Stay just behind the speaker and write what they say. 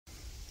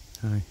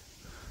Hi.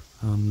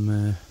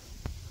 I'm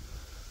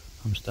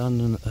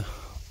standing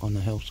on the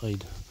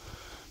hillside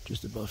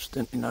just above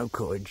Stintynow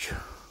Cottage,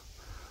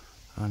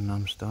 and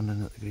I'm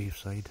standing at the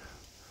graveside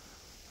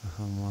of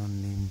a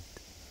man named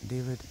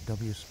David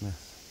W.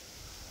 Smith.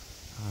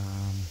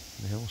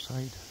 The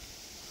hillside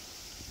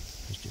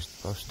is just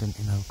above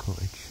Stintynow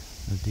Cottage.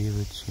 Now,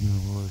 David seemed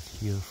to live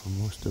here for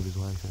most of his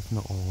life, if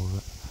not all of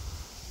it.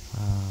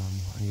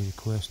 And he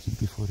requested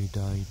before he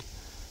died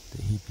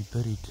that he be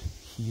buried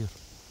here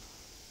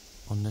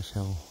on this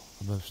hill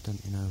above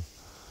Stintynow,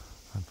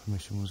 and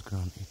permission was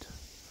granted.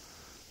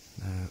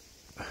 Now,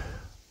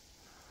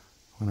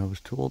 when I was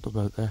told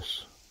about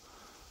this,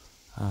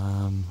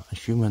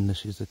 assuming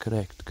this is the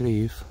correct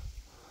grave,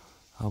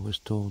 I was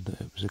told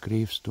that it was a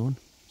gravestone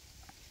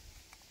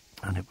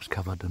and it was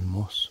covered in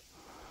moss,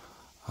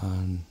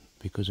 and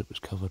because it was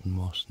covered in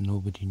moss,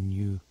 nobody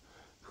knew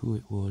who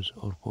it was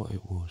or what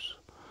it was.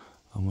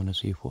 And when I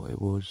say what it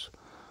was,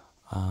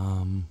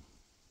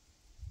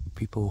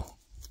 people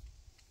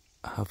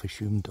have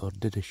assumed, or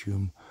did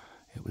assume,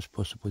 it was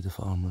possibly the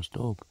farmer's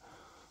dog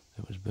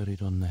that was buried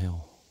on the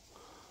hill.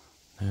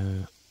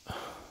 Now,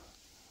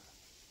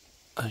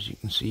 as you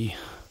can see,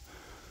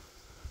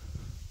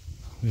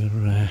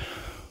 we're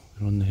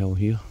on the hill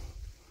here,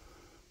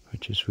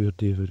 which is where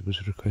David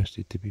was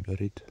requested to be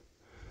buried.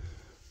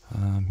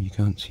 You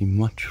can't see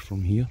much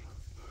from here,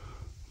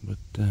 but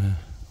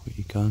what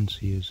you can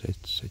see is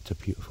it's a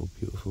beautiful,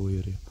 beautiful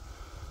area.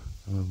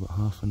 I'm about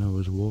half an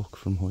hour's walk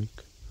from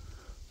Hawick,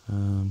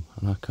 and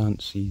I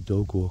can't see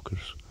dog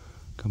walkers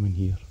coming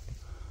here.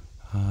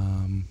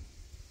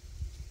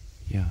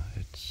 Yeah,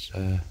 it's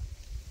a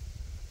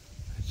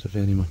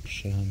very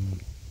much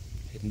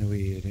hidden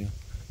away area,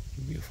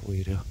 a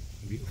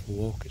beautiful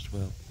walk as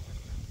well.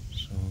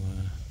 So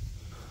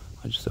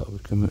I just thought I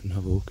would come out and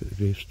have a look at the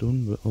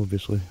gravestone, but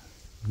obviously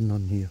there's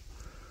none here.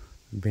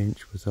 A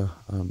bench with a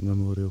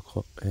memorial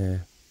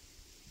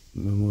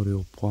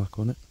plaque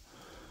on it,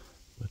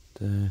 but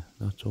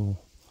that's all.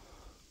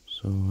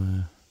 So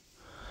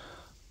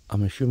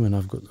I'm assuming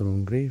I've got the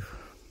wrong grave.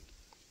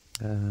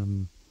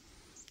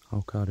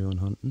 I'll carry on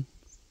hunting,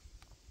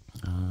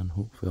 and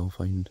hopefully I'll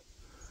find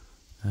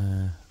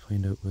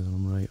out whether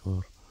I'm right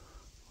or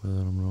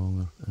whether I'm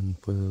wrong, and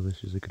whether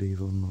this is a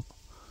grave or not.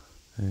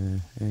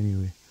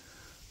 Anyway,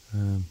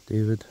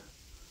 David,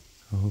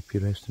 I hope you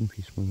rest in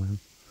peace, my man.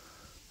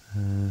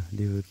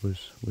 David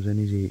was in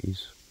his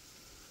 80s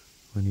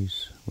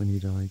when he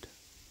died.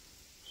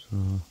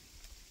 So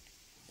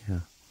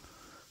yeah.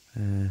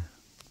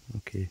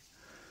 Okay.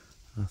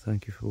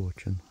 Thank you for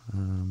watching.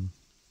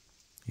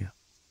 Yeah.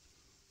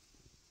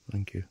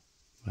 Thank you.